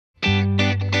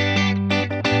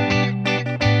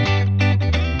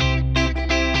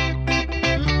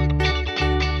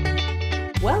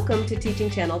to Teaching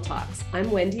Channel Talks. I'm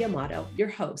Wendy Amato, your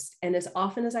host, and as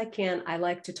often as I can, I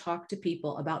like to talk to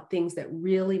people about things that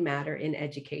really matter in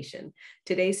education.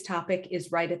 Today's topic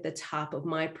is right at the top of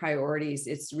my priorities.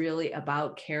 It's really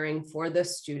about caring for the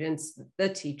students, the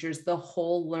teachers, the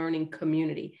whole learning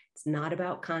community. It's not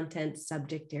about content,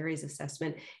 subject areas,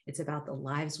 assessment. It's about the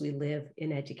lives we live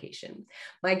in education.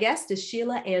 My guest is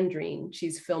Scilla Andreen.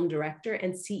 She's film director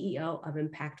and CEO of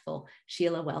Impactful.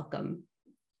 Scilla, welcome.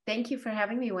 Thank you for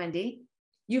having me, Wendy.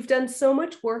 You've done so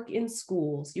much work in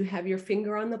schools. You have your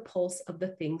finger on the pulse of the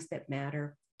things that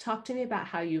matter. Talk to me about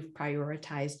how you've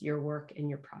prioritized your work and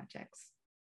your projects.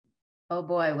 Oh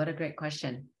boy, what a great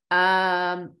question.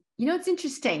 It's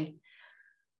interesting.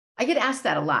 I get asked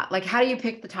that a lot. Like, how do you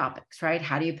pick the topics, right?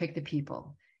 How do you pick the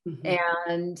people? Mm-hmm.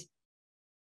 And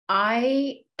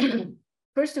I,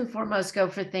 first and foremost, go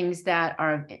for things that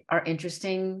are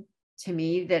interesting to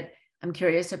me, that I'm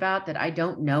curious about, that I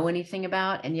don't know anything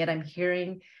about, and yet I'm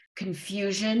hearing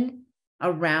confusion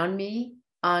around me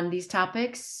on these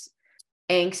topics.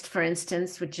 Angst, for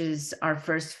instance, which is our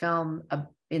first film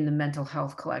in the mental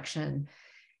health collection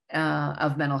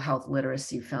of mental health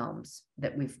literacy films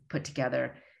that we've put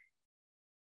together.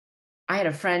 I had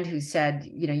a friend who said,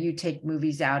 you take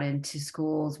movies out into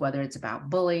schools, whether it's about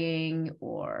bullying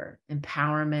or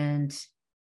empowerment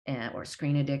or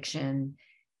screen addiction,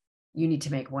 you need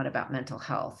to make one about mental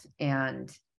health.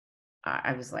 And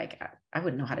I was like, I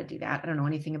wouldn't know how to do that. I don't know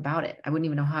anything about it. I wouldn't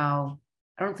even know how.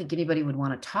 I don't think anybody would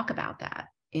want to talk about that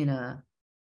in a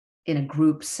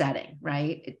group setting,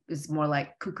 right? It was more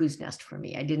like cuckoo's nest for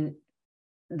me.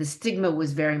 The stigma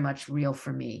was very much real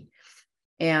for me.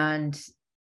 And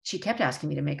she kept asking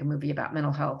me to make a movie about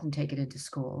mental health and take it into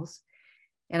schools.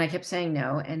 And I kept saying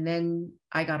no. And then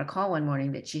I got a call one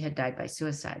morning that she had died by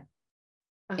suicide.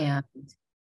 And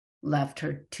left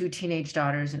her 2 teenage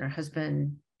daughters and her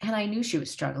husband. And I knew she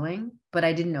was struggling, but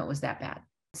I didn't know it was that bad.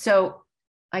 So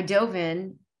I dove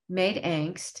in, made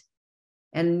Angst.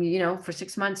 And, for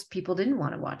 6 months, people didn't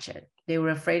want to watch it. They were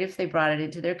afraid if they brought it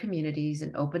into their communities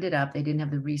and opened it up, they didn't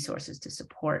have the resources to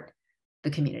support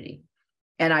the community.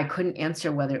 And I couldn't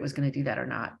answer whether it was going to do that or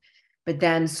not. But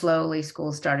then slowly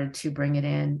schools started to bring it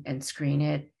in and screen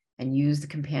it and use the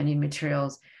companion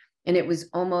materials. And it was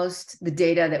almost, the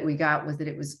data that we got was that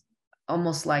it was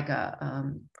almost like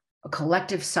a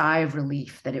collective sigh of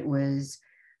relief, that it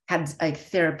had a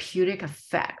therapeutic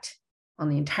effect on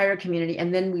the entire community.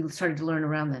 And then we started to learn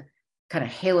around the kind of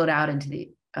haloed out into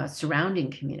the surrounding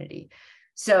community.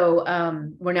 So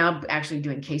we're now actually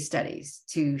doing case studies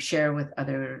to share with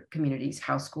other communities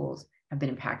how schools have been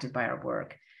impacted by our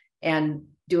work. And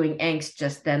doing Angst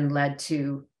just then led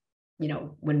to,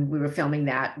 when we were filming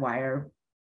that,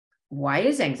 why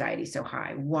is anxiety so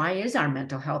high? Why is our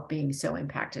mental health being so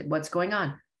impacted? What's going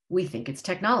on? We think it's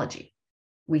technology.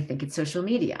 We think it's social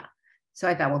media. So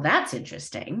I thought, well, that's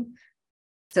interesting.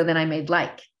 So then I made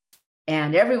Like,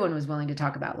 and everyone was willing to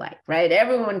talk about Like, right?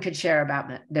 Everyone could share about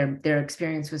their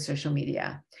experience with social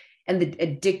media and the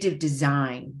addictive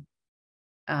design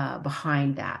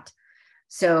behind that.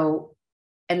 So,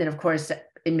 and then of course,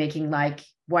 in making Like,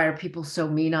 why are people so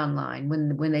mean online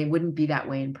when they wouldn't be that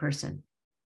way in person?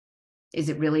 Is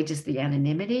it really just the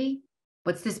anonymity?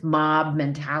 What's this mob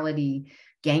mentality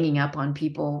ganging up on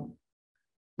people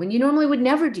when you normally would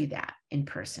never do that in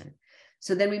person?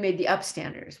 So then we made The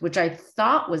Upstanders, which I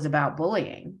thought was about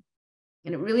bullying,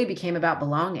 and it really became about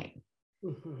belonging.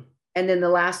 Mm-hmm. And then the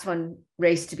last one,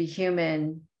 Race to be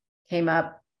Human, came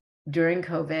up during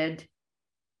COVID,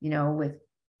 with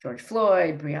George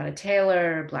Floyd, Breonna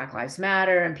Taylor, Black Lives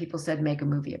Matter, and people said, make a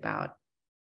movie about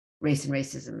race and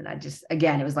racism.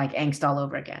 And it was like Angst all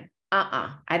over again.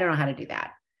 I don't know how to do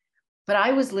that. But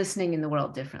I was listening in the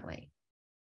world differently.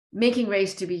 Making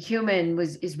Race to be Human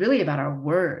is really about our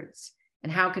words,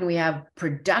 and how can we have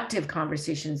productive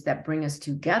conversations that bring us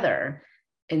together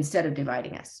instead of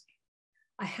dividing us.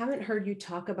 I haven't heard you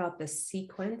talk about the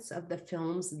sequence of the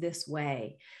films this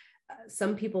way.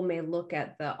 Some people may look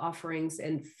at the offerings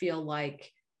and feel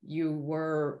like you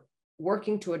were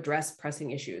working to address pressing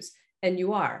issues, and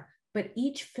you are. But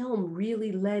each film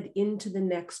really led into the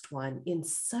next one in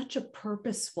such a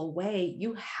purposeful way.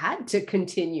 You had to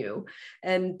continue.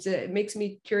 And it makes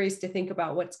me curious to think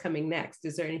about what's coming next.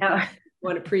 Is there anything you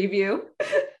want to preview?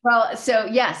 Well, so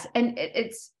yes. And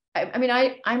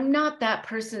I'm not that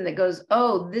person that goes,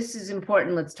 oh, this is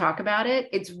important, let's talk about it.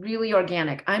 It's really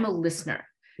organic. I'm a listener.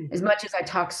 Mm-hmm. As much as I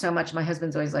talk so much, my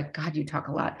husband's always like, God, you talk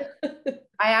a lot.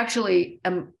 I actually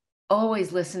am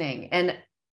always listening and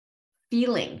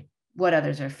feeling what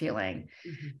others are feeling.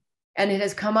 Mm-hmm. And it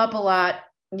has come up a lot,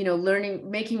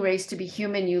 making Race to be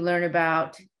Human, you learn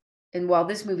about and while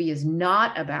this movie is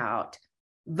not about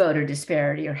voter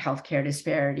disparity or healthcare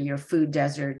disparity or food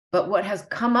desert, but what has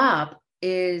come up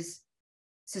is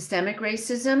systemic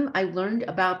racism. I learned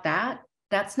about that.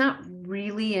 That's not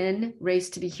really in Race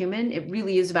to Be Human. It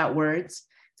really is about words.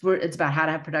 It's about how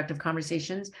to have productive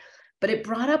conversations. But it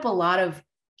brought up a lot of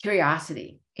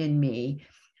curiosity in me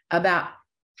about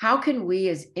how can we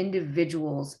as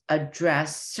individuals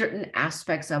address certain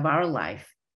aspects of our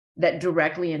life that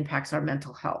directly impacts our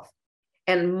mental health.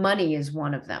 And money is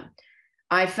one of them.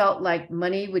 I felt like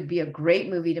Money would be a great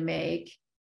movie to make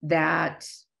that,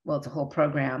 well, it's a whole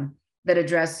program that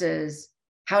addresses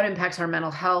how it impacts our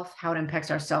mental health, how it impacts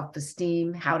our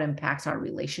self-esteem, how it impacts our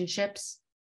relationships.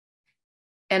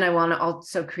 And I want to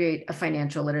also create a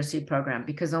financial literacy program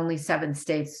because only 7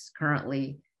 states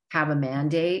currently have a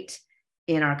mandate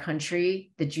in our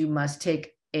country that you must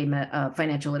take a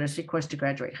financial literacy course to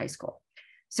graduate high school.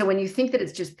 So when you think that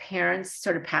it's just parents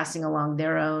sort of passing along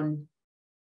their own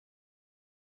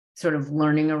sort of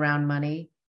learning around money,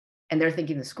 and they're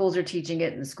thinking the schools are teaching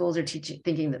it and the schools are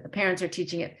thinking that the parents are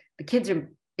teaching it, the kids are,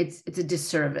 it's a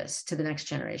disservice to the next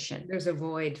generation. There's a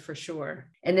void for sure.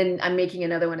 And then I'm making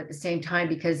another one at the same time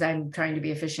because I'm trying to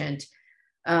be efficient.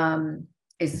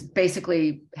 It's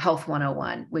basically Health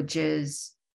 101, which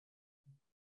is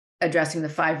addressing the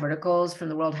 5 verticals from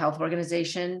the World Health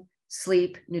Organization: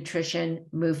 sleep, nutrition,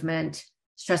 movement,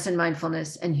 stress and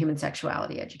mindfulness, and human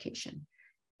sexuality education.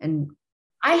 And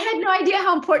I had no idea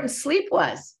how important sleep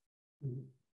was.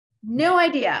 No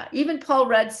idea. Even Paul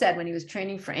Rudd said when he was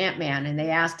training for Ant-Man and they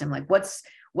asked him, like, what's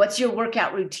your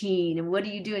workout routine and what do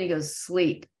you do? And he goes,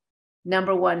 sleep.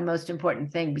 Number one most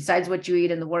important thing besides what you eat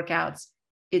in the workouts,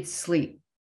 it's sleep.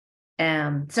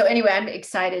 So anyway, I'm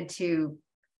excited to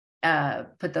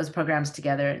put those programs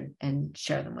together and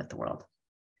share them with the world.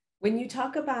 When you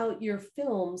talk about your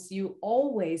films, you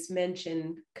always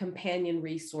mention companion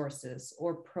resources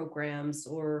or programs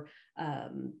or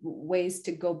ways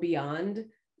to go beyond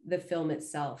the film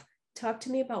itself. Talk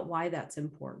to me about why that's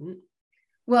important.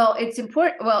 Well, it's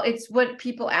important. Well, it's what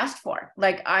people asked for.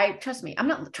 Like, trust me, I'm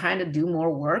not trying to do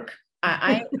more work.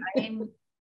 I'm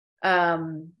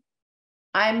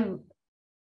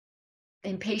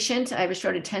impatient. I have a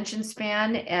short attention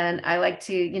span and I like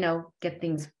to, get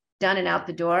things done and out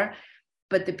the door.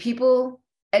 But the people,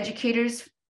 educators,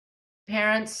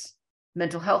 parents,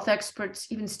 mental health experts,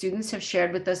 even students have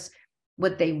shared with us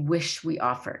what they wish we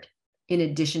offered in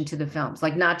addition to the films,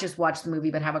 like not just watch the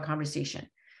movie, but have a conversation,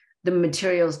 the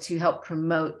materials to help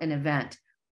promote an event,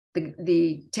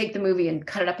 the take the movie and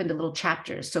cut it up into little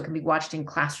chapters so it can be watched in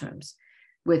classrooms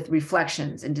with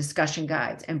reflections and discussion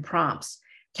guides and prompts.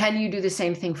 Can you do the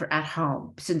same thing for at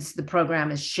home, since the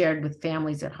program is shared with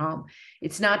families at home?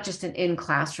 It's not just an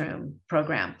in-classroom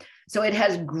program. So it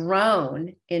has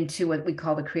grown into what we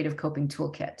call the Creative Coping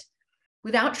Toolkit.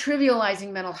 Without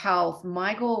trivializing mental health,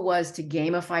 my goal was to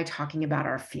gamify talking about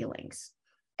our feelings.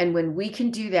 And when we can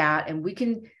do that and we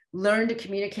can learn to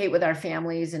communicate with our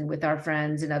families and with our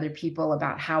friends and other people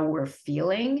about how we're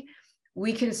feeling,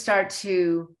 we can start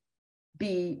to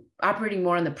be operating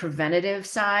more on the preventative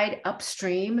side,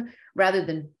 upstream, rather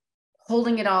than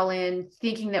holding it all in,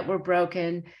 thinking that we're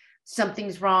broken,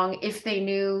 something's wrong. If they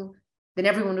knew, then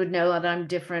everyone would know that I'm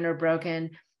different or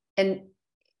broken. And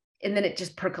then it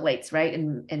just percolates, right?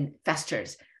 And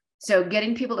festers. So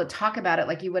getting people to talk about it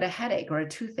like you would a headache or a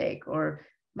toothache or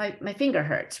my finger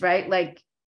hurts, right? Like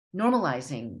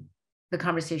normalizing the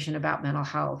conversation about mental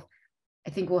health, I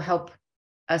think will help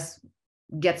us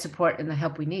get support and the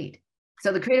help we need.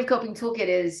 So the Creative Coping Toolkit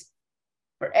is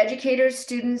for educators,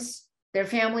 students, their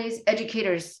families,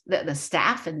 educators, the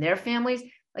staff and their families,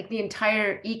 like the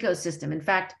entire ecosystem. In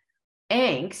fact,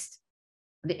 Angst,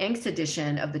 the Angst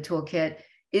edition of the toolkit,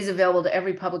 is available to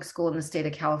every public school in the state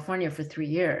of California for 3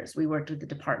 years. We worked with the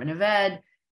Department of Ed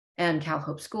and Cal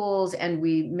Hope Schools, and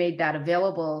we made that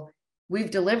available. We've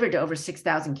delivered to over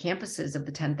 6,000 campuses of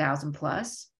the 10,000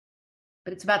 plus,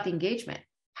 but it's about the engagement.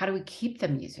 How do we keep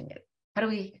them using it? How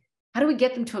do we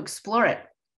get them to explore it?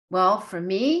 Well, for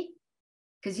me,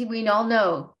 because we all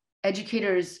know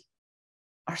educators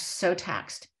are so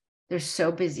taxed. They're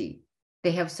so busy.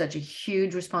 They have such a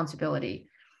huge responsibility.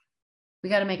 We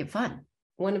got to make it fun.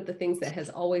 One of the things that has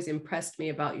always impressed me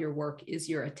about your work is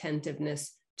your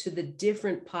attentiveness to the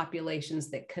different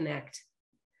populations that connect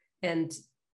and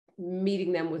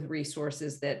meeting them with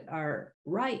resources that are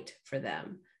right for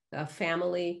them. A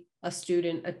family, a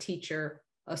student, a teacher,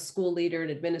 a school leader, an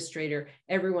administrator,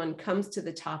 everyone comes to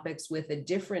the topics with a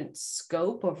different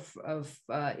scope of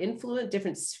influence,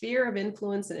 different sphere of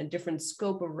influence, and a different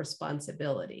scope of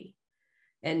responsibility.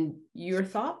 And you're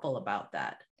thoughtful about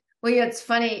that. Well, yeah, it's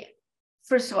funny.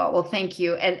 First of all, well, thank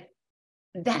you. And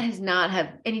that does not have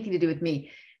anything to do with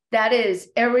me. That is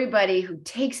everybody who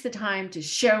takes the time to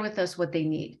share with us what they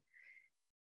need.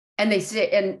 And they say,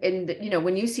 and you know,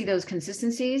 when you see those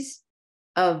consistencies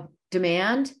of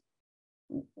demand,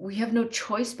 we have no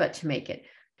choice but to make it.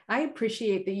 I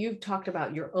appreciate that you've talked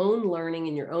about your own learning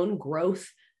and your own growth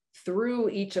through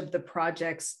each of the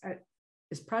projects.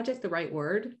 Is project the right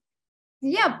word?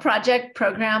 Yeah, project,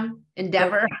 program,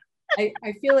 endeavor.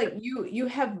 I feel like you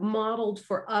have modeled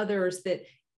for others that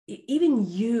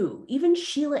even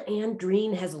Scilla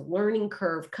Andreen has a learning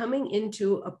curve coming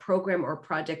into a program or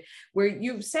project where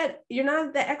you've said you're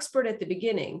not the expert at the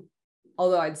beginning,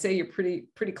 although I'd say you're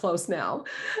pretty close now.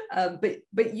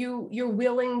 But you're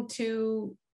willing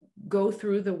to go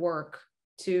through the work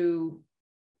to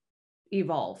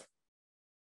evolve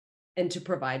and to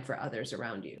provide for others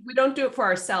around you. We don't do it for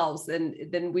ourselves,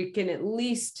 then we can at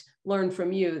least learn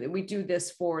from you that we do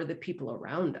this for the people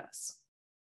around us.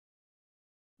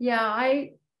 Yeah,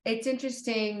 it's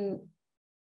interesting.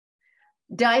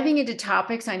 Diving into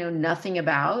topics I know nothing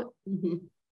about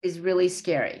is really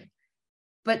scary.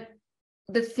 But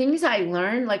the things I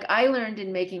learned, like I learned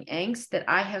in making angst that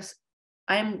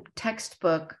I'm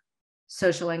textbook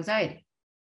social anxiety.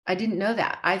 I didn't know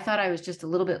that. I thought I was just a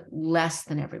little bit less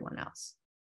than everyone else.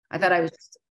 I thought I was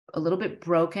just a little bit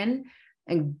broken,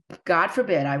 and God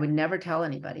forbid I would never tell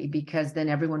anybody, because then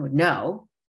everyone would know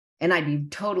and I'd be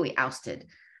totally ousted.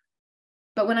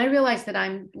 But when I realized that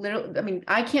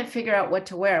I can't figure out what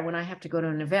to wear when I have to go to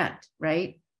an event,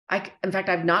 right? In fact,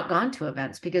 I've not gone to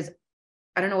events because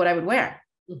I don't know what I would wear.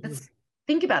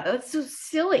 Think about that. That's so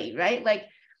silly, right? Like,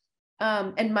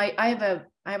 and I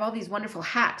have all these wonderful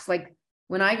hacks. Like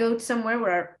when I go somewhere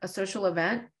where a social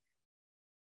event,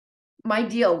 my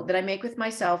deal that I make with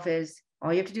myself is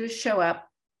all you have to do is show up.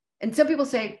 And some people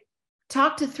say,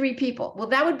 talk to 3 people. Well,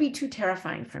 that would be too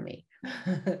terrifying for me.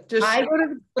 I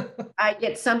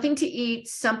get something to eat,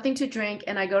 something to drink,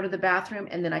 and I go to the bathroom,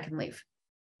 and then I can leave.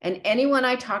 And anyone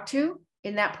I talk to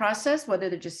in that process, whether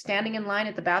they're just standing in line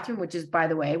at the bathroom, which is, by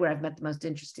the way, where I've met the most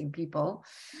interesting people,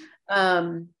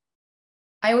 I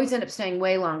always end up staying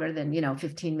way longer than,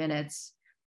 15 minutes.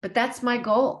 But that's my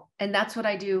goal. And that's what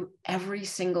I do every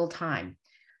single time.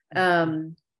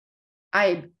 I'm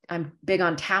big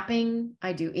on tapping.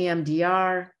 I do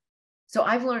EMDR. So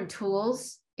I've learned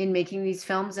tools in making these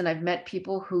films, and I've met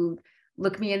people who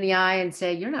look me in the eye and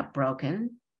say, you're not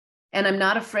broken. And I'm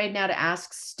not afraid now to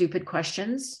ask stupid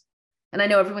questions. And I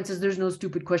know everyone says there's no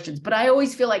stupid questions, but I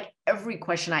always feel like every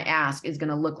question I ask is going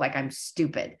to look like I'm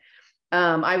stupid.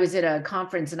 I was at a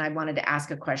conference and I wanted to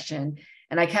ask a question,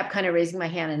 and I kept kind of raising my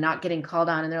hand and not getting called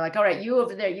on. And they're like, all right, you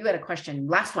over there, you had a question.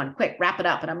 Last one, quick, wrap it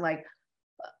up. And I'm like,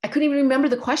 I couldn't even remember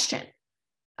the question.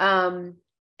 And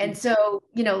so,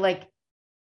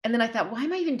 and then I thought, why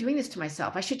am I even doing this to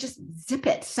myself? I should just zip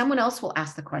it. Someone else will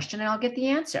ask the question and I'll get the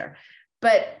answer.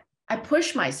 But I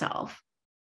push myself,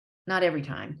 not every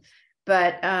time,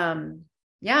 but I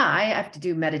have to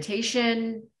do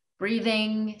meditation,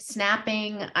 breathing,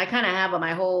 snapping. I kind of have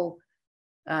my whole,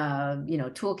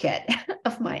 toolkit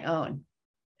of my own.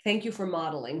 Thank you for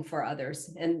modeling for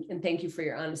others. And thank you for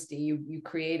your honesty. You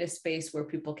create a space where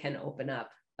people can open up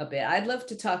a bit. I'd love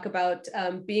to talk about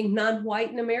being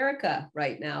non-white in America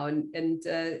right now. And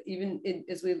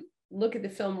as we look at the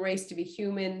film Race to be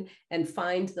Human and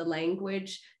find the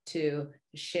language to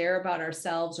share about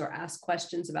ourselves or ask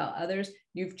questions about others,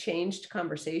 you've changed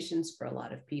conversations for a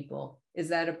lot of people. Is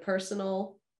that a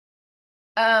personal?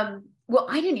 Well,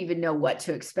 I didn't even know what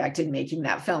to expect in making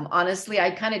that film. Honestly,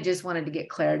 I kind of just wanted to get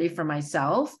clarity for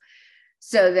myself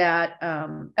so that,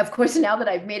 of course, now that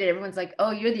I've made it, everyone's like,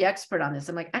 oh, you're the expert on this.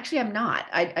 I'm like, actually, I'm not.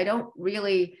 I don't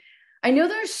really, I know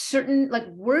there's certain, like,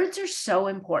 words are so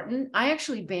important. I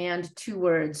actually banned 2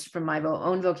 words from my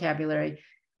own vocabulary,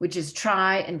 which is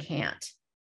try and can't.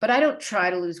 But I don't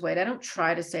try to lose weight. I don't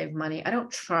try to save money. I don't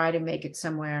try to make it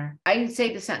somewhere. I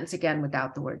say the sentence again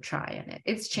without the word try in it.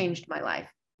 It's changed my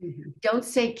life. Don't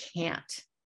say can't.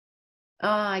 Oh,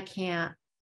 I can't.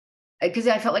 Because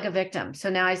I felt like a victim. So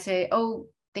now I say, oh,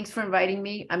 thanks for inviting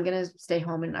me. I'm going to stay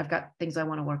home and I've got things I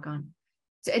want to work on.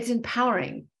 So it's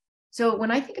empowering. So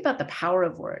when I think about the power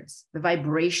of words, the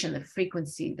vibration, the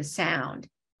frequency, the sound,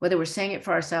 whether we're saying it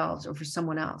for ourselves or for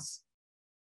someone else,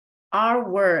 our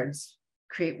words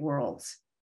create worlds.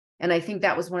 And I think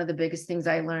that was one of the biggest things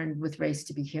I learned with Race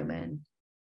to be Human.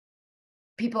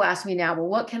 People ask me now, well,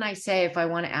 what can I say if I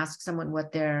want to ask someone where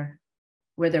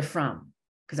they're from?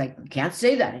 Because I can't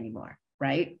say that anymore,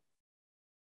 right?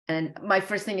 And my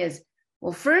first thing is,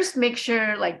 well, first make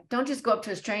sure, like, don't just go up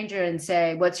to a stranger and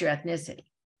say, what's your ethnicity,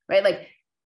 right? Like,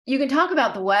 you can talk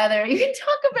about the weather. You can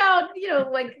talk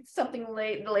about, like something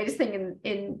the latest thing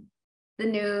in the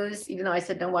news, even though I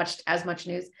said don't watch as much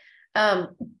news.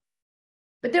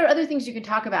 But there are other things you can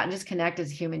talk about and just connect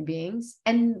as human beings.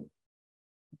 And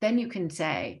then you can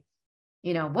say,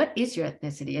 what is your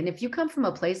ethnicity? And if you come from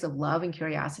a place of love and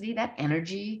curiosity, that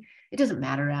energy, it doesn't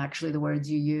matter actually the words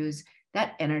you use,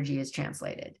 that energy is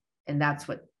translated. And that's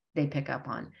what they pick up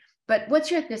on. But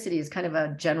what's your ethnicity is kind of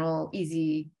a general,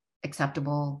 easy,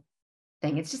 acceptable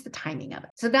thing. It's just the timing of it.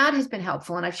 So that has been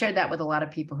helpful. And I've shared that with a lot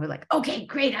of people who are like, okay,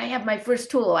 great. I have my first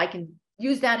tool. I can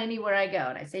use that anywhere I go.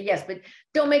 And I say, yes, but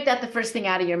don't make that the first thing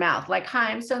out of your mouth. Like,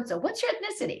 hi, I'm so-and-so. What's your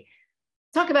ethnicity?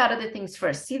 Talk about other things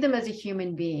first. See them as a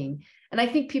human being. And I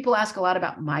think people ask a lot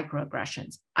about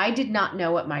microaggressions. I did not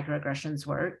know what microaggressions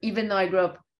were, even though I grew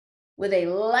up with a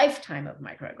lifetime of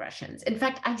microaggressions. In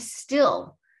fact, I'm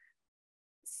so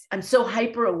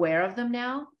hyper aware of them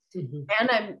now. Mm-hmm. And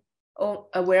I'm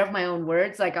aware of my own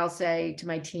words. Like I'll say to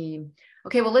my team,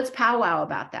 okay, well, let's powwow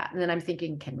about that. And then I'm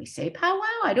thinking, can we say powwow?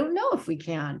 I don't know if we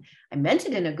can. I meant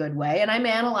it in a good way. And I'm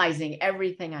analyzing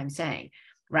everything I'm saying,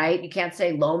 right? You can't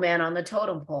say low man on the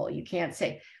totem pole. You can't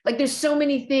say, like, there's so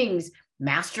many things,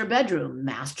 master bedroom,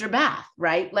 master bath,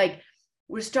 right? Like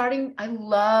it's kind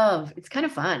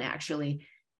of fun actually,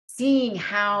 seeing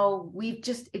how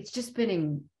it's just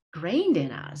been ingrained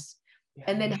in us. Yeah.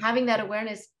 And then having that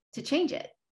awareness to change it.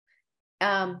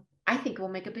 I think will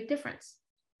make a big difference.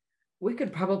 We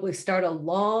could probably start a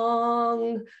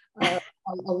long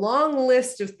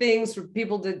list of things for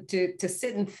people to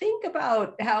sit and think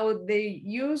about how they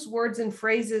use words and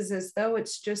phrases as though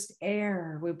it's just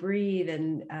air we breathe,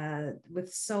 and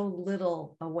with so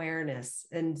little awareness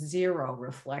and zero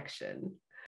reflection.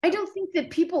 I don't think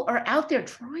that people are out there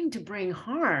trying to bring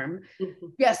harm. Mm-hmm.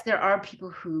 Yes, there are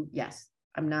people who, yes,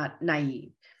 I'm not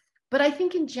naive. But I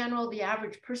think in general, the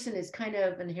average person is kind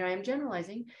of, and here I am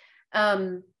generalizing,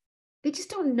 they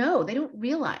just don't know. They don't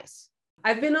realize.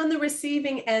 I've been on the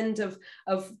receiving end of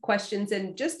questions.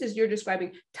 And just as you're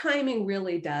describing, timing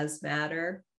really does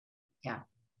matter. Yeah.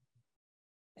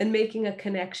 And making a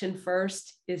connection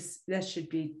first that should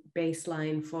be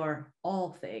baseline for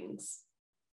all things.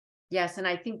 Yes. And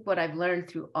I think what I've learned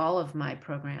through all of my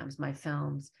programs, my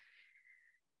films,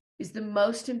 is the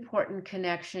most important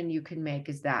connection you can make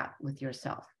is that with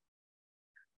yourself.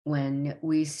 When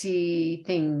we see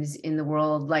things in the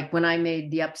world, like when I made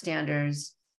The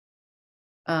Upstanders,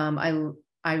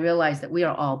 I realized that we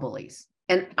are all bullies.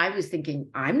 And I was thinking,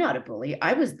 I'm not a bully.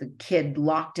 I was the kid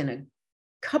locked in a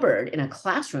cupboard in a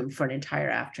classroom for an entire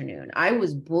afternoon. I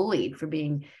was bullied for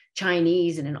being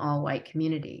Chinese in an all-white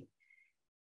community.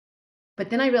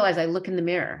 But then I realized I look in the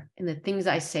mirror and the things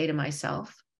I say to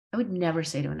myself, I would never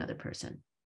say to another person.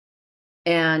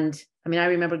 And I mean, I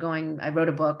remember I wrote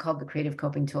a book called The Creative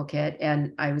Coping Toolkit,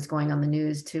 and I was going on the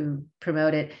news to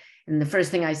promote it. And the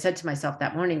first thing I said to myself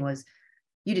that morning was,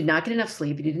 you did not get enough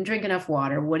sleep. You didn't drink enough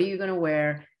water. What are you going to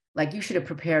wear? Like, you should have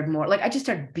prepared more. Like, I just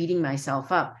started beating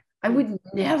myself up. I would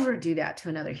never do that to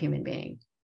another human being.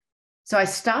 So I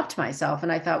stopped myself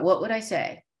and I thought, what would I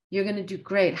say? You're going to do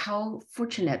great. How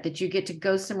fortunate that you get to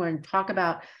go somewhere and talk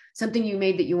about something you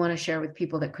made that you want to share with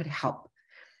people that could help.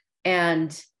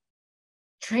 And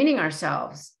training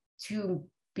ourselves to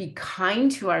be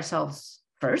kind to ourselves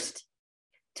first,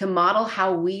 to model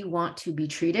how we want to be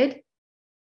treated,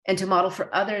 and to model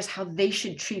for others how they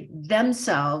should treat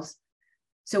themselves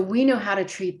so we know how to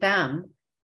treat them.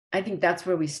 I think that's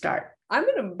where we start. I'm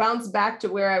going to bounce back to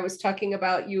where I was talking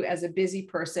about you as a busy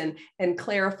person and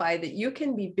clarify that you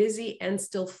can be busy and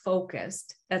still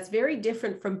focused. That's very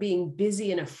different from being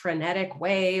busy in a frenetic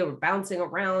way or bouncing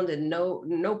around and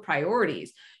no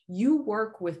priorities. You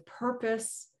work with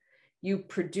purpose. You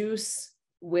produce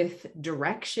with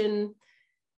direction.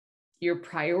 Your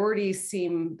priorities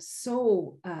seem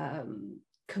so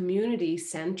community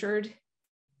centered.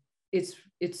 It's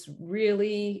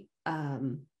really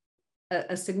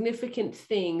a significant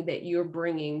thing that you're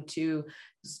bringing to,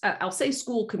 I'll say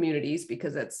school communities,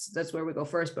 because that's where we go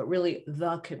first, but really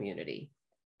the community.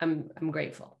 I'm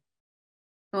grateful.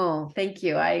 Oh, thank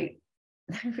you. I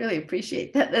really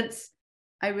appreciate that.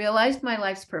 I realized my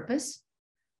life's purpose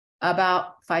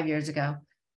about 5 years ago.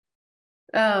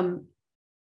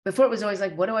 Before it was always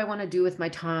like, what do I want to do with my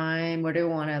time? Where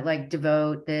do I want to like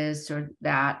devote this or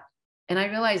that? And I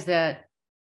realized that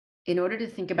in order to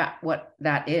think about what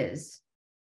that is,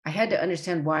 I had to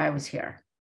understand why I was here.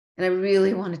 And I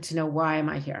really wanted to know, why am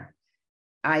I here?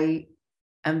 I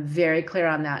am very clear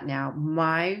on that now.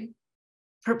 My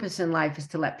purpose in life is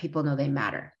to let people know they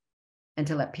matter and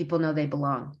to let people know they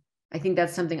belong. I think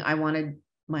that's something I wanted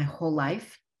my whole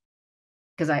life,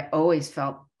 because I always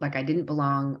felt like I didn't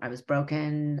belong. I was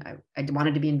broken. I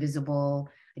wanted to be invisible.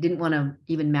 I didn't want to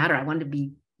even matter. I wanted to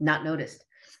be not noticed.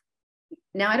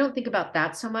 Now I don't think about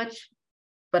that so much,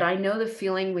 but I know the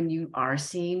feeling when you are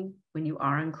seen, when you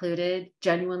are included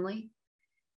genuinely,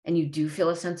 and you do feel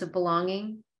a sense of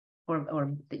belonging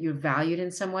or that you're valued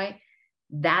in some way.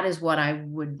 That is what I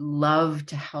would love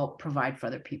to help provide for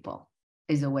other people,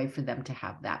 is a way for them to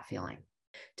have that feeling.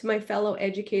 To my fellow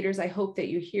educators, I hope that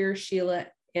you hear Scilla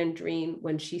Andreen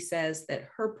when she says that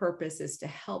her purpose is to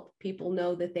help people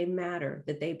know that they matter,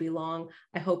 that they belong.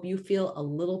 I hope you feel a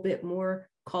little bit more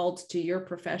called to your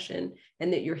profession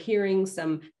and that you're hearing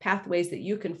some pathways that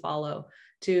you can follow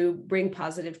to bring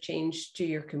positive change to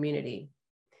your community.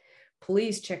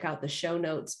 Please check out the show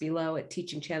notes below at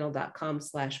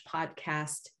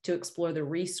teachingchannel.com/podcast to explore the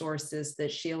resources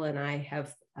that Scilla and I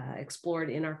have explored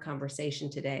in our conversation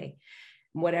today.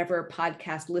 Whatever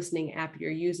podcast listening app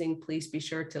you're using, please be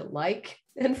sure to like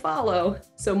and follow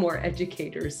so more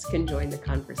educators can join the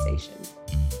conversation.